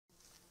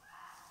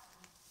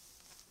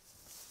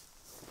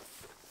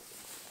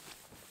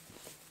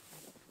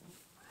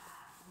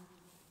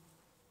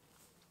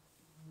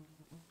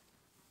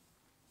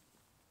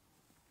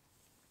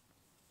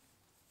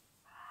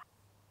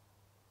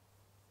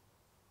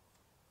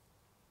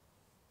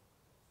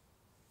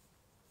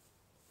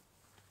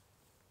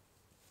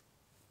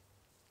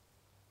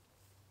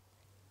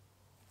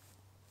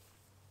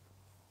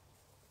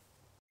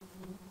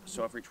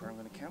So I've reached where I'm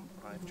going to camp.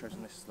 I've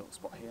chosen this little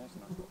spot here,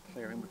 and I've got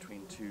clearing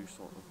between two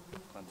sort of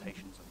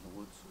plantations in the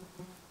woods.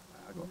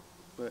 I've got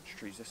birch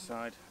trees this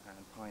side and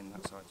pine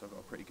that side, so I've got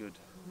a pretty good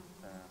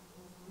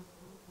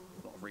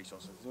lot of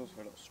resources. There's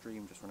also a little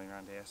stream just running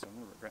around here, so I'm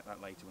going to regret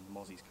that later when the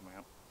mozzies come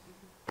out.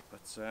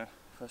 But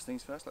first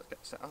things first, let's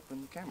get set up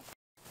and camp.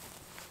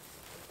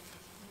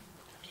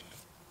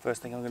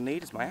 First thing I'm going to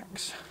need is my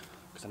axe,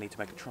 because I need to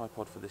make a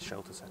tripod for this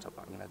shelter setup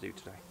that I'm going to do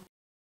today.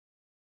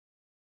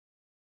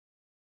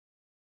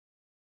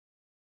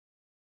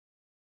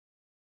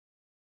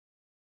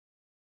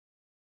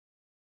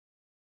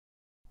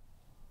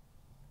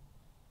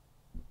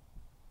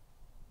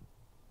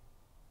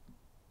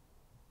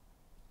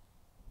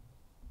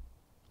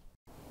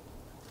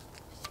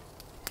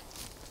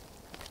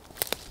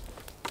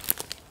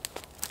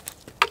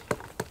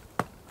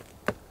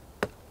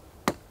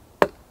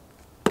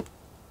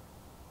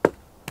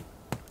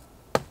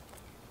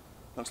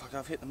 Looks like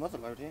I've hit the mother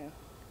load here.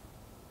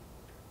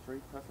 3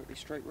 perfectly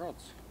straight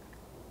rods.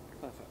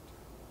 Perfect.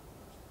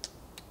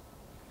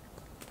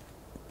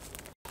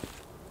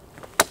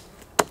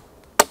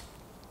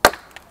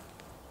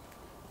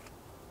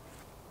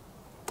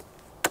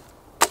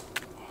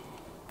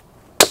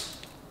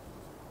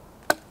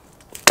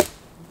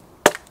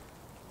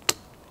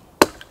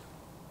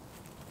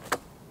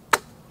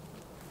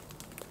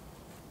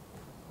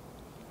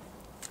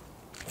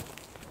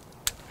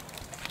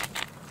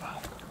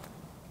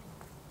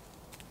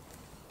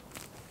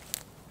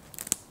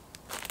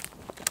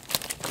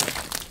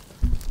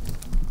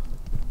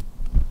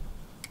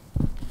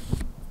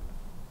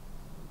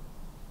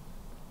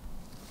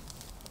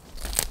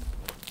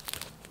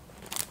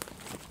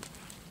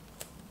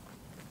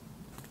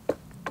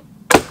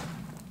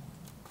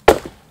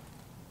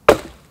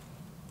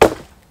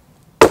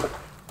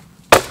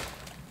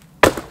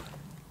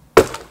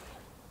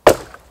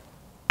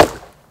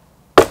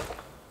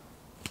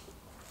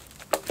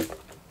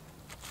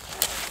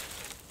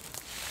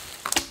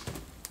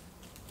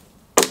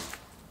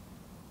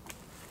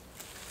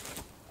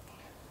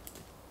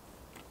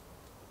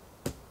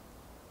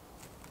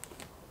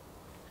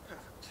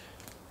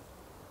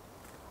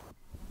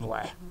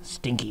 Why,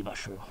 stinky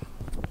mushroom.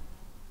 I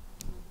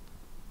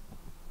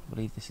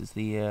believe this is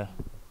the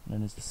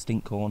known as the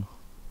stink corn.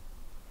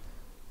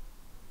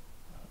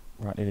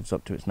 Rightly lives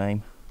up to its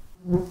name.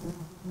 Right,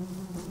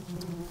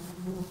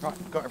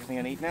 got everything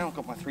I need now. I've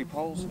got my 3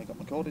 poles and I've got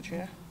my cordage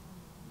here.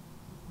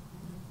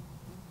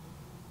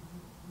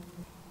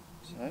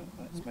 So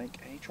let's make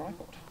a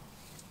tripod.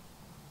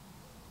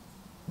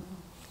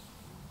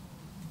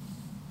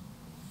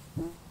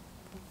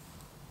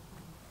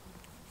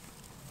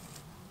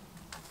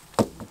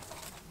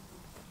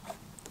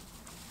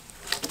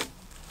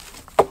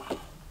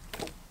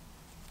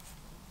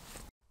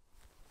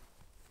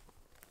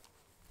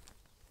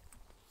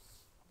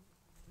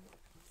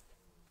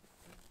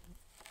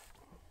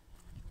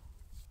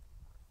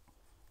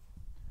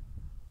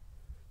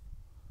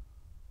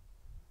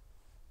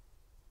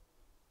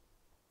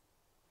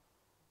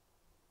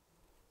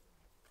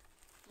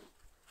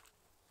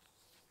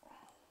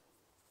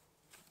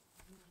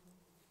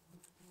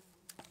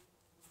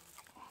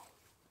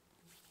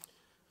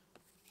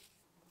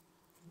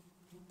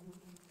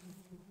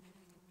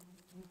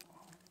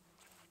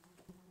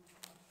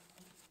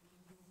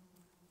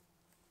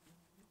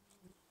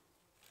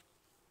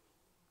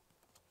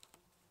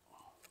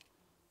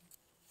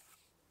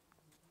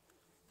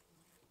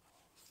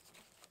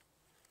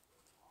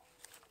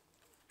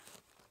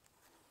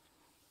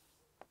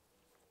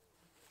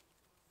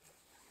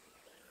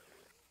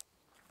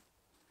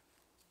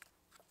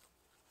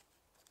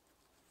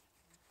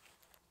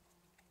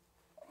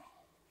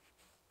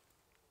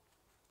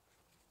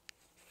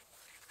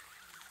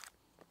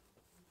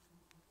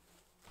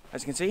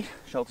 As you can see,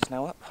 shelter's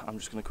now up. I'm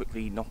just going to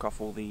quickly knock off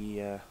all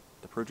the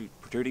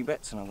protruding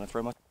bits, and I'm going to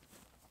throw my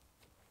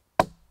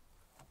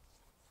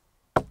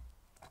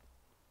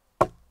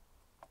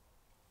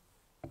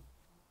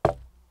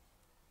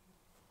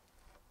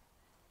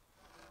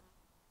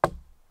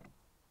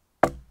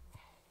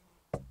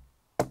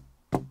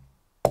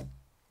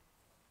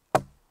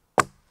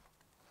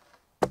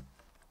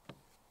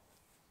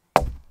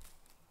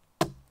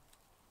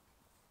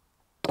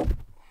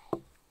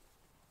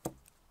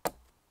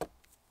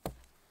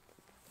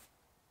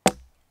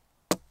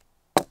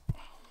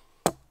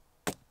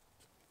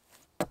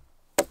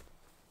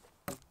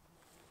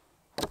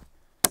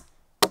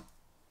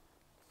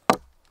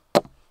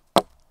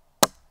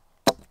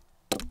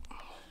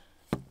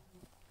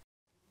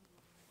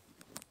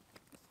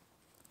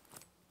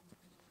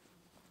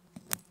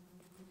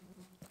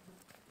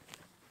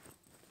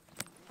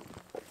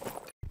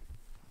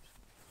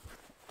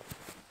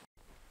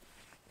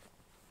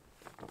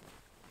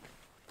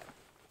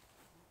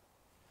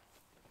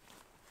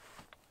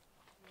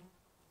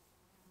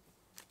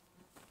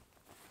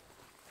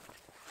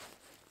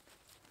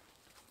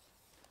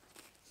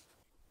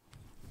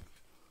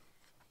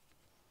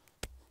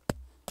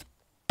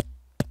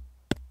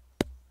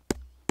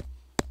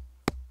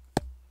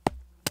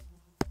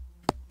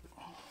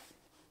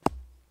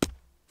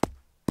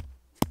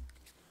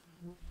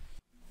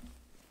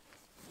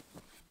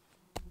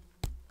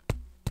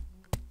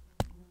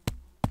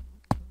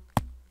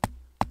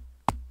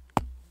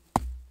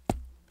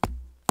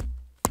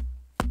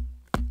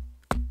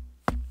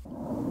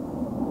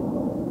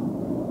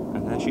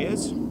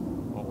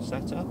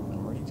set up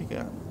and ready to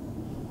go.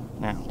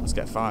 Now, let's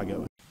get a fire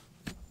going.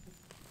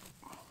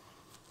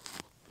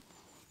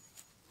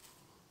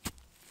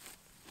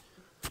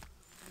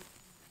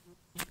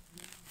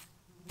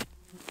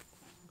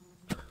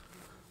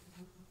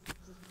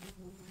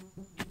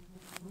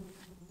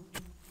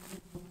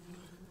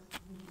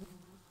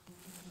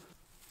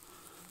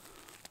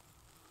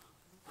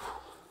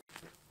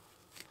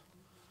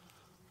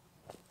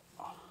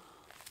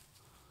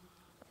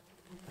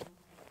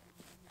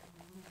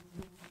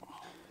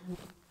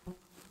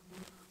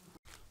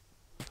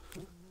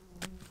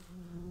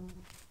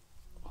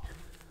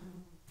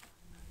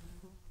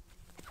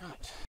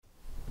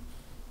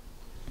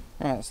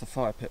 Right, that's the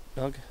fire pit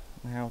dug.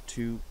 Now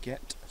to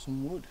get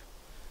some wood,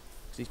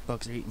 because these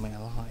bugs are eating me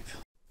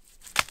alive.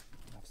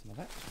 Have some of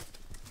that.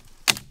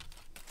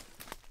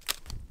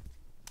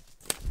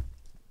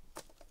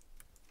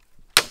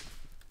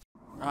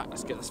 Right,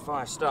 let's get this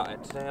fire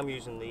started. Today I'm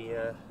using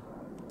the,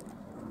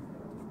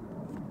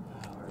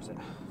 where is it?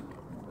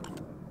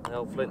 The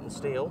old Flint and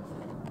steel,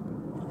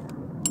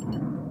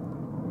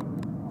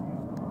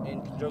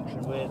 in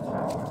conjunction with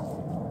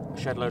a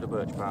shed load of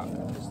birch bark,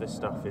 because this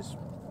stuff is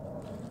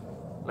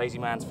lazy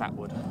man's fat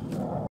wood. Let's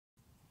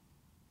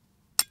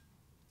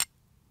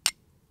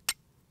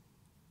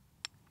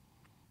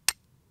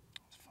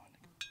find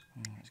it.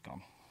 It's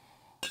gone.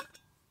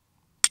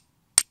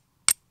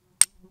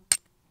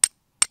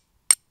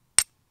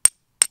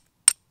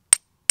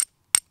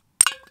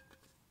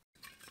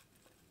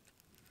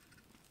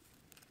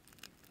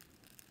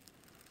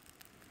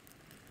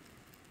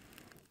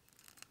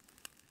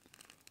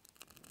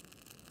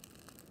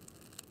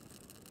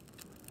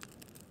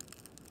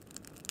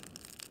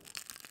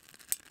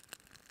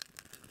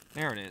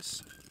 There it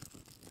is.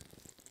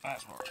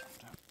 That's what we're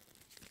after.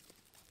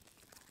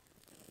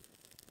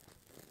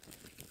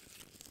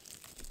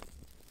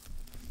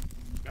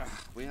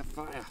 We have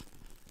fire.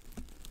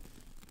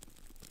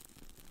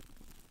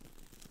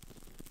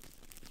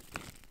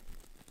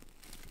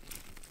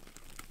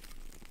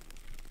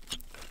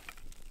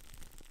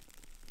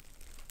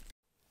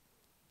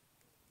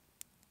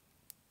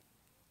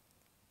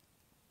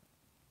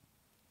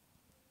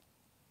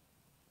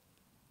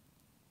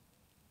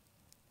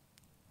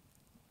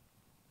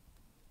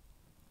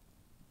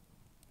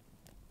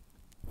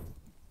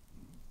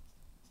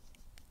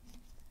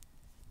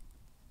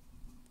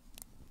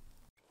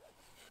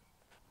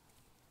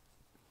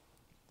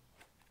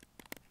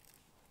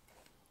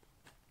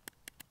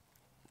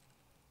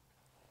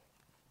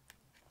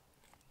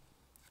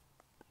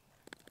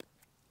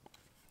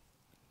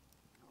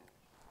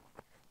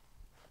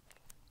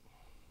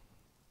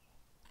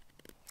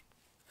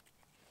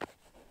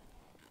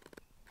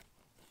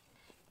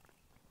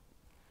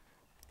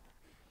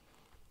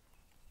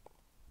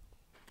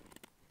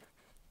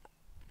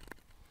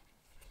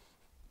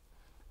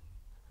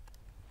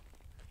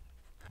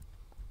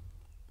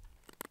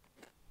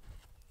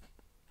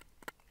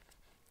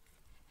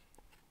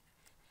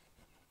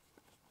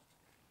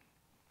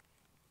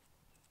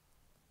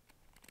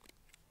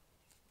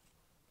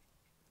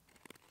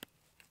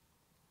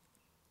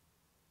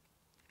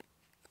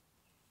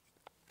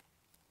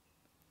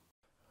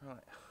 Right,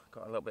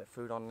 got a little bit of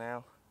food on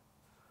now.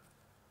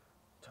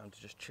 Time to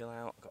just chill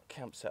out. Got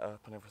camp set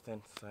up and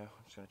everything, so I'm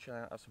just going to chill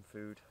out, have some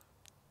food,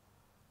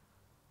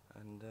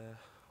 and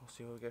we'll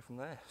see where we go from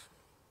there.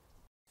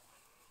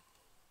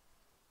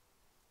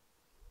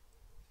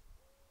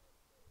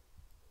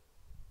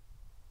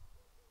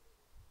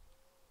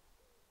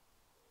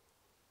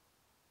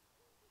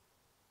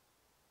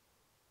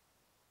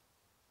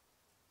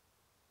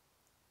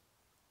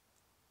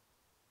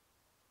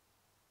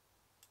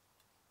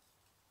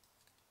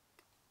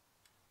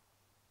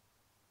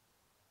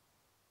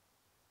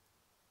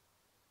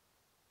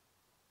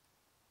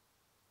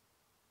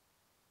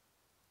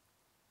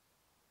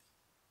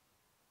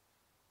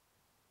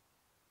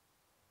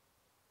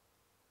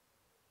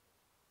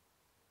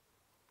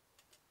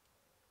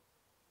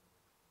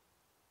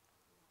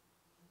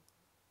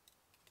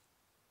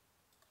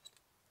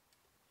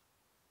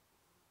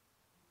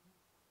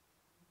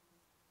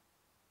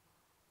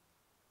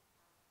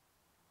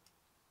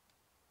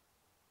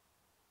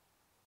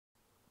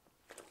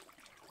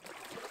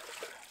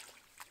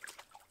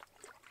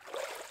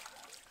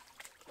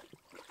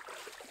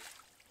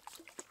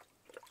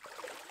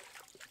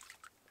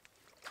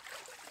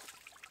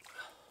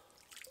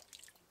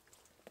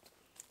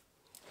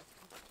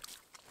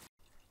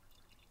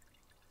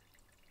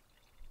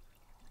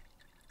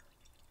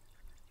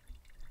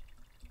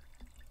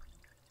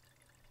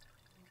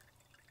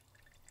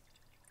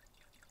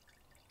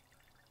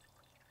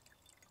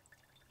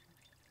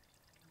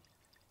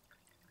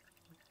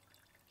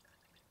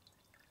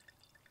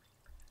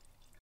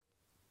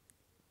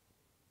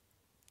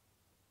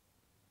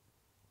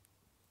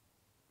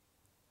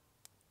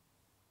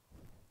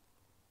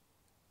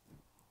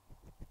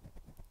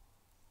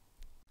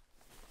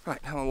 Right,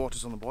 now my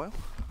water's on the boil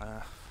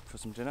for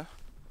some dinner.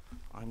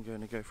 I'm going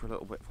to go for a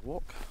little bit of a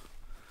walk,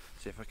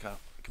 see if I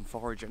can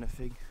forage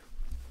anything,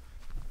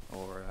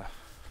 or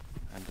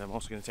and I'm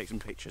also going to take some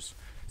pictures.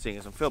 Seeing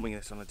as I'm filming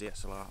this on a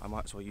DSLR, I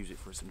might as well use it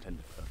for its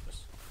intended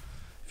purpose.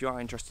 If you are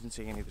interested in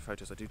seeing any of the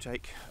photos I do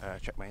take,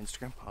 check my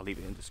Instagram. I'll leave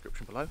it in the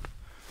description below.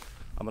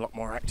 I'm a lot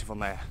more active on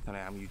there than I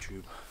am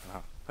YouTube.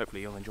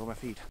 Hopefully you'll enjoy my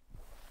feed.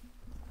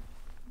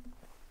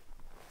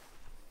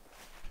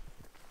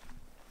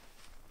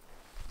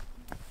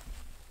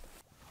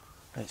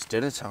 It's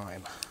dinner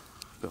time.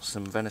 Got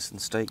some venison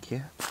steak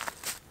here.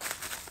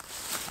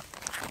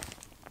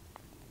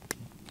 Can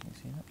you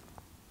see that?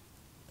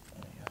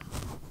 There you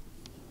go.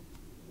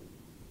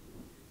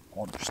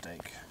 Order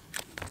steak.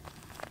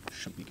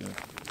 Should be good.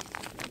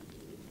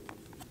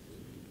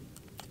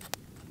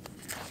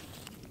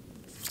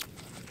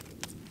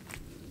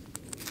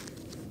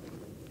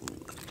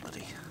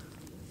 Bloody.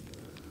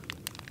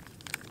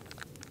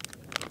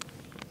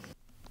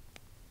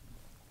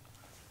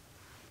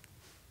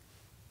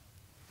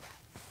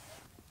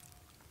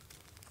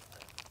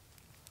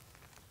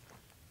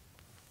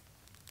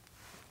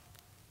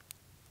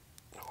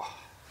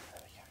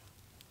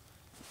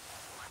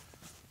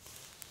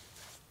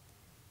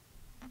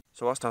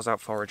 So whilst I was out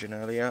foraging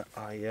earlier,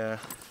 I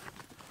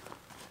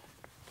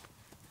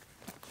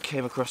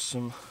came across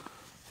some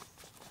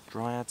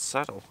dryad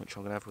saddle, which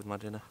I'm going to have with my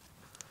dinner.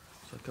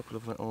 So a couple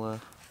of little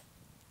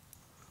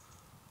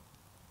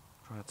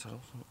dryad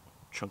saddles.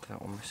 Chunk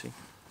that one missing.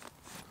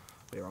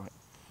 Be alright.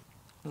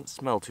 Doesn't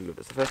smell too good.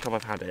 It's the first time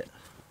I've had it.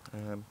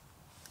 But I'm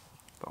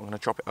going to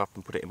chop it up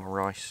and put it in my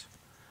rice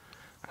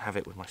and have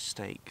it with my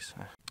steaks.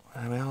 So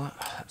there we are.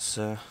 That's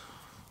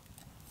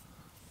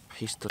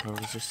piece de la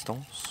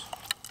resistance.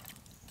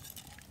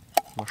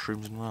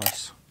 Mushrooms and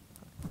rice.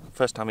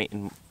 First time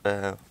eating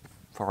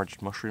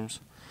foraged mushrooms,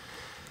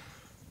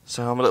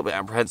 so I'm a little bit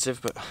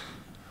apprehensive, but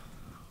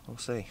we'll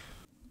see.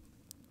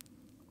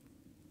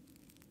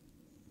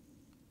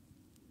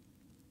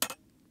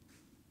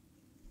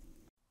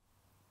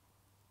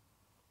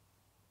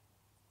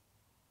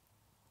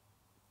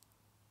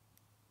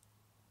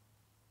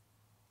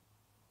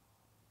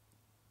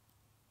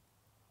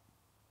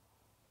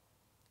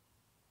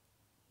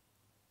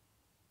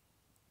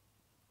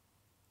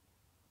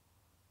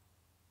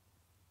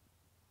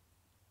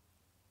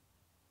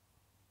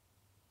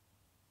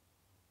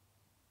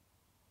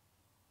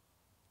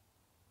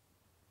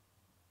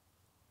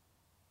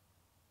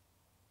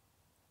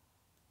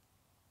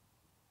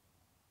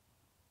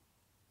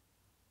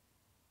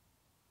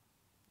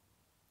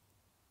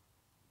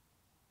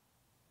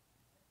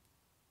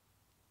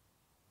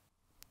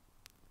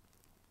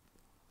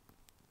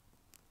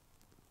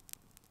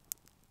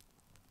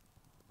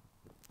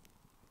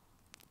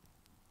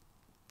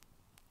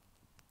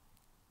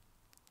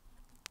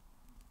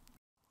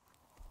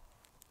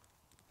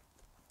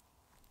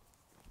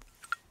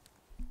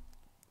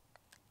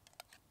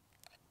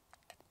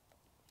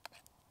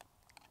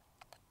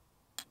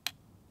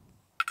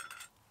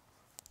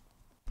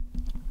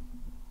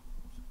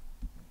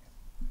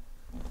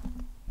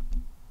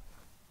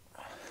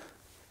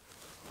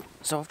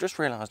 So I've just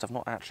realised I've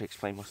not actually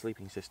explained my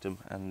sleeping system,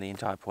 and the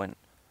entire point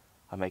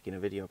I'm making a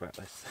video about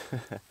this.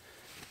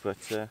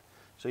 But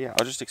so yeah,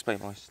 I'll just explain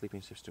my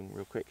sleeping system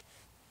real quick.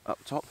 Up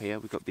top here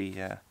we've got the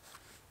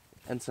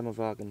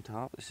Ensemmerwagen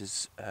tarp. This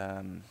is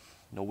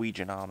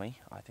Norwegian Army.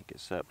 I think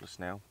it's surplus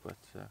now, but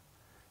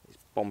it's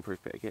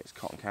bomb-proof bit of kit. It's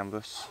cotton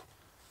canvas.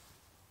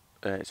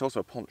 It's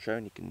also a poncho,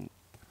 and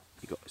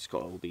it's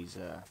got all these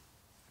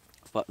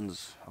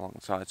buttons along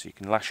the side, so you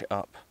can lash it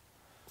up.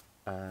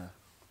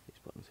 These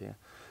buttons here.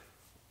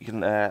 You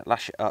can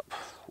lash it up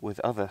with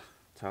other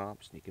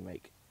tarps, and you can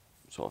make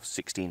sort of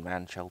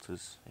 16-man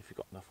shelters if you've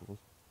got enough of them.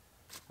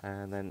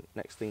 And then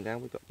next thing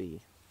down, we've got the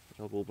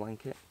wool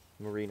blanket,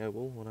 merino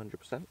wool,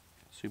 100%,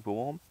 super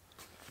warm.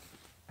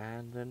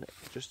 And then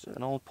just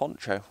an old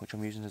poncho, which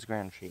I'm using as a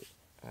ground sheet.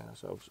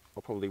 So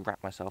I'll probably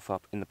wrap myself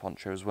up in the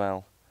poncho as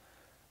well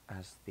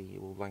as the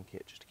wool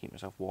blanket, just to keep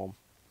myself warm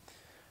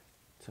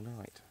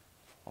tonight.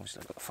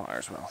 Obviously I've got the fire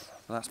as well.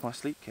 But that's my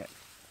sleep kit.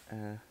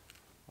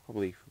 I'll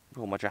probably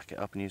roll my jacket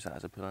up and use that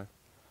as a pillow.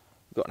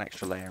 I've got an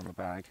extra layer in my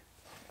bag.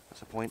 That's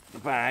the point. The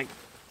bag,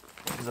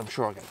 because I'm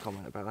sure I'll get a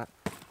comment about that.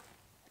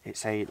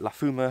 It's a La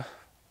Fuma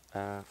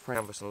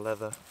canvas and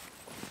leather,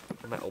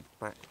 metal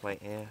back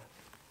plate here,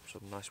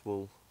 some nice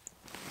wool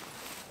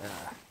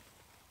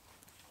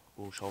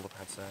shoulder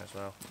pads there as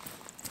well.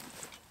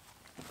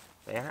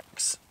 The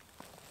axe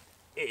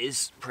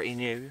is pretty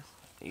new.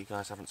 You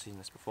guys haven't seen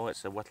this before.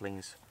 It's a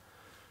Wettling's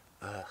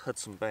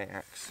Hudson Bay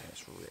axe.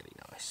 It's really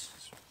nice.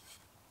 It's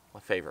my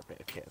favourite bit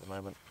of kit at the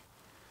moment.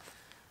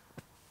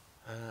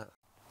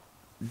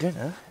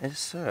 Dinner is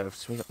served,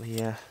 so we got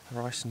the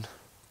rice and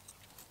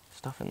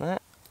stuff in there.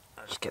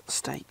 I'll just get the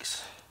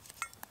steaks.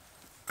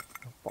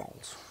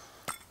 Balls.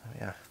 There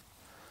we are.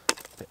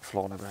 A bit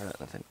flawn about it,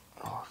 I think.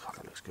 Oh god,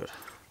 that looks good.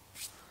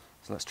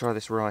 So let's try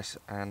this rice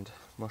and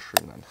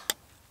mushroom then.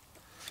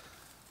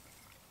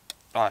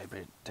 I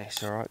bet it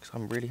tastes alright because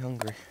I'm really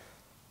hungry.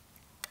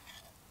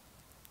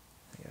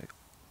 There you go.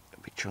 A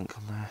big chunk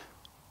on there.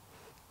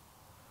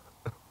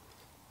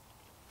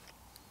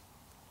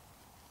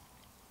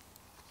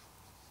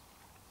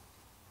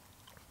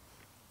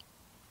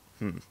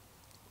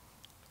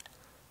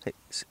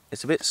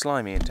 It's a bit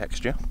slimy in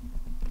texture.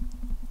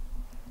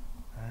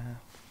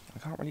 I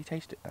can't really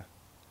taste it though.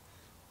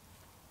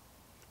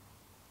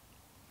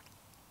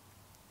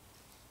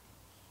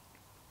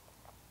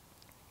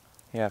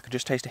 Yeah, I could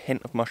just taste a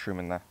hint of mushroom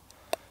in there,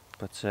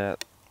 but the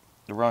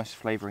rice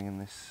flavouring in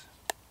this,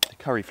 the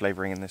curry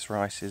flavouring in this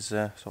rice is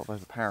sort of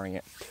overpowering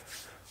it.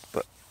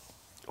 But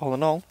all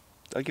in all,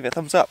 I'll give it a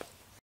thumbs up.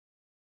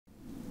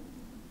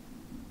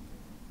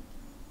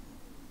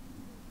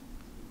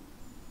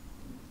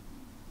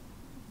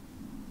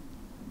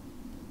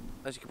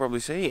 As you can probably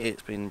see,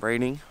 it's been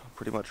raining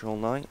pretty much all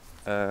night.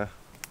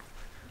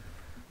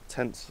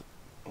 Tarps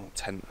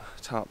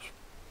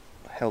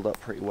held up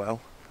pretty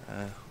well.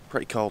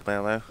 Pretty cold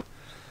now though.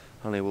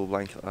 Only a wool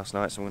blanket last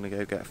night, so I'm going to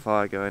go get a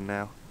fire going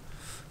now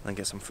and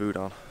get some food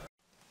on.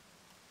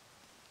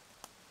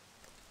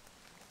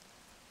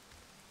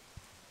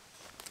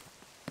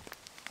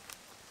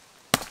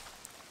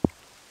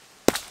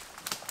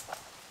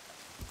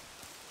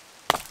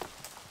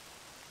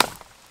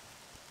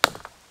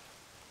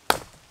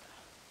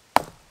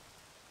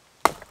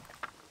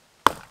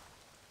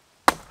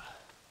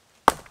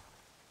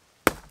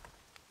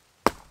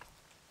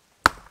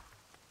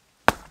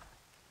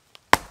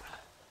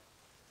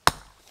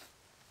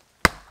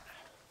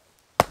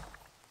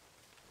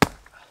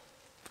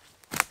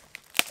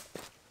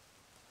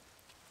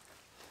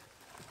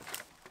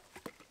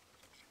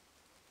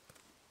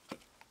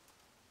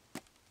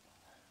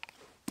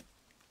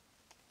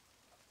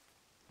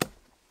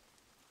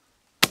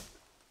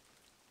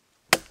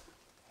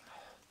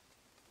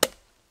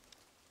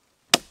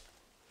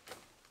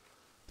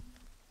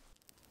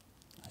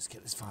 Let's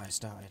get this fire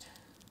started.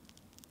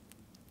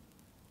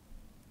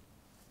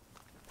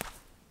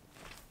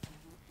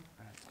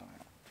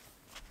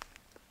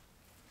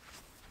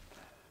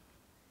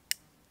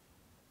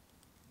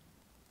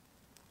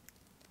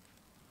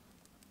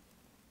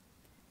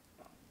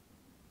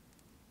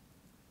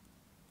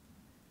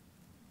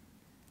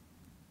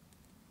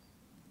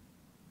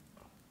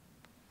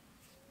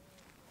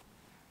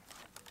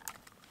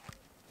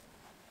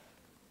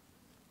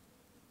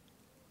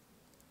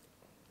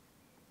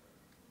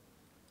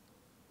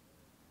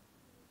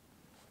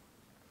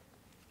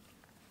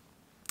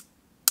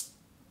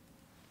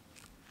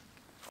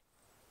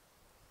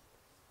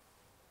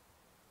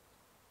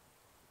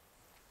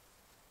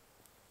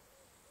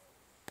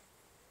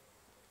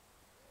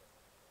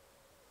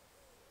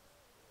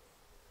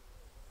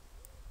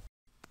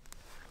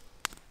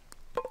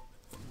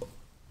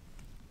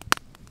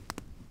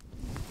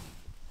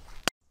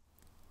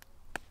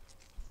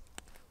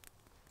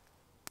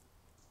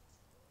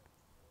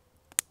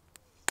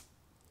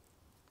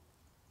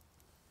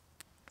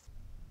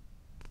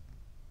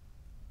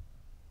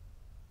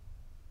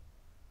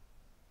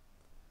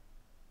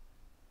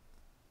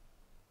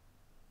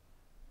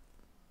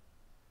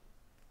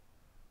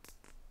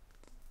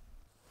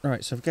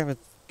 Right, so I've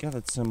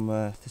gathered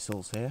some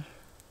thistles here,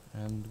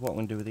 and what I'm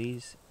going to do with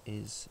these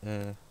is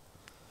get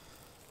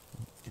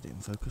it in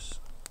focus.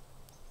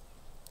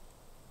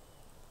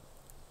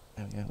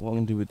 There we go. What I'm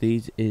going to do with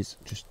these is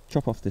just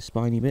chop off the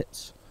spiny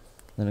bits,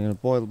 then I'm going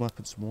to boil them up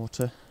in some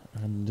water,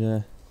 and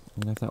I'm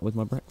going to have that with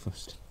my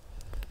breakfast.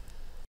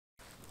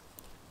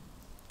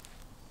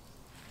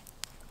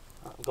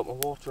 I've got my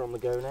water on the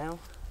go now.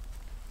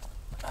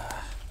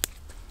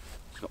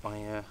 I've got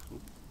my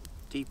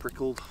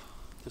de-prickled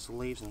thistle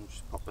leaves, and I'll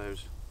just pop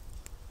those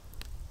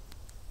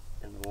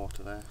in the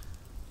water there.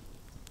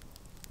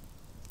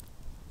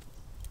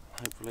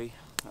 Hopefully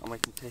that'll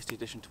make a tasty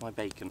addition to my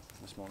bacon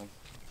this morning.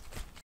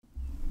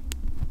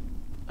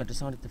 I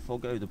decided to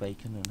forego the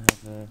bacon and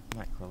have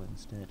mackerel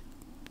instead.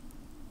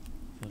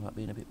 I feel like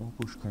being a bit more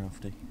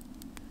bushcrafty.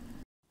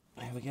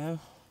 There we go.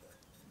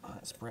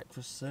 That's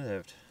breakfast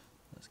served.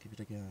 Let's give it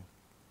a go.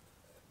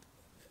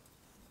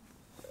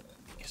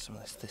 Give some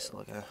of this thistle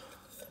a go.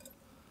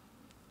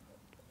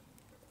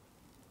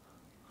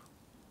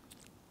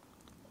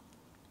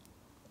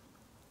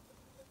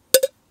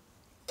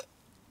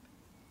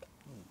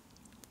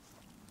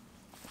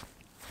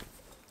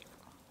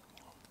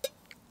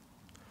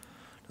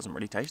 Doesn't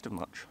really taste of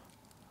much.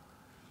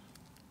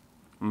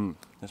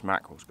 This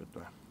mackerel's good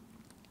though.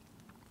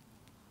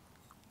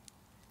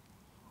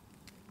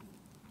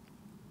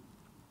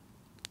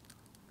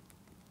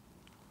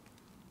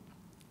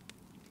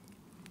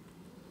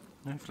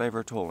 No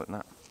flavour at all in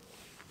that.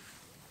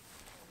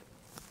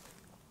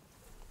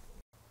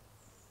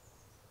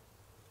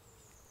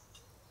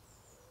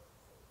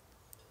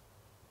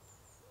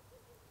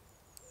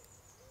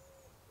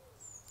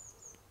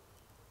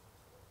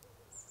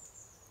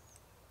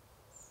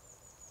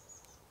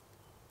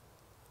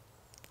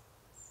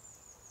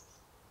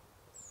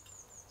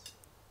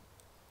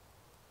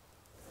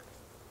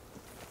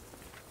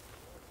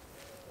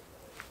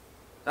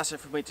 That's it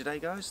from me today,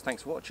 guys.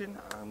 Thanks for watching.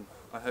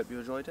 I hope you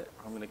enjoyed it.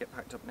 I'm going to get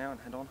packed up now and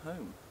head on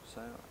home.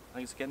 So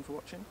thanks again for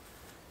watching.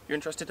 If you're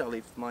interested, I'll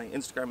leave my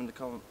Instagram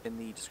in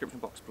the description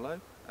box below.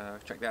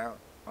 Check that out.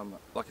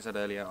 Like I said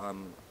earlier,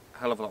 I'm a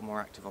hell of a lot more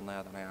active on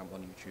there than I am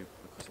on YouTube.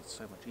 because it's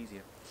so much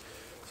easier.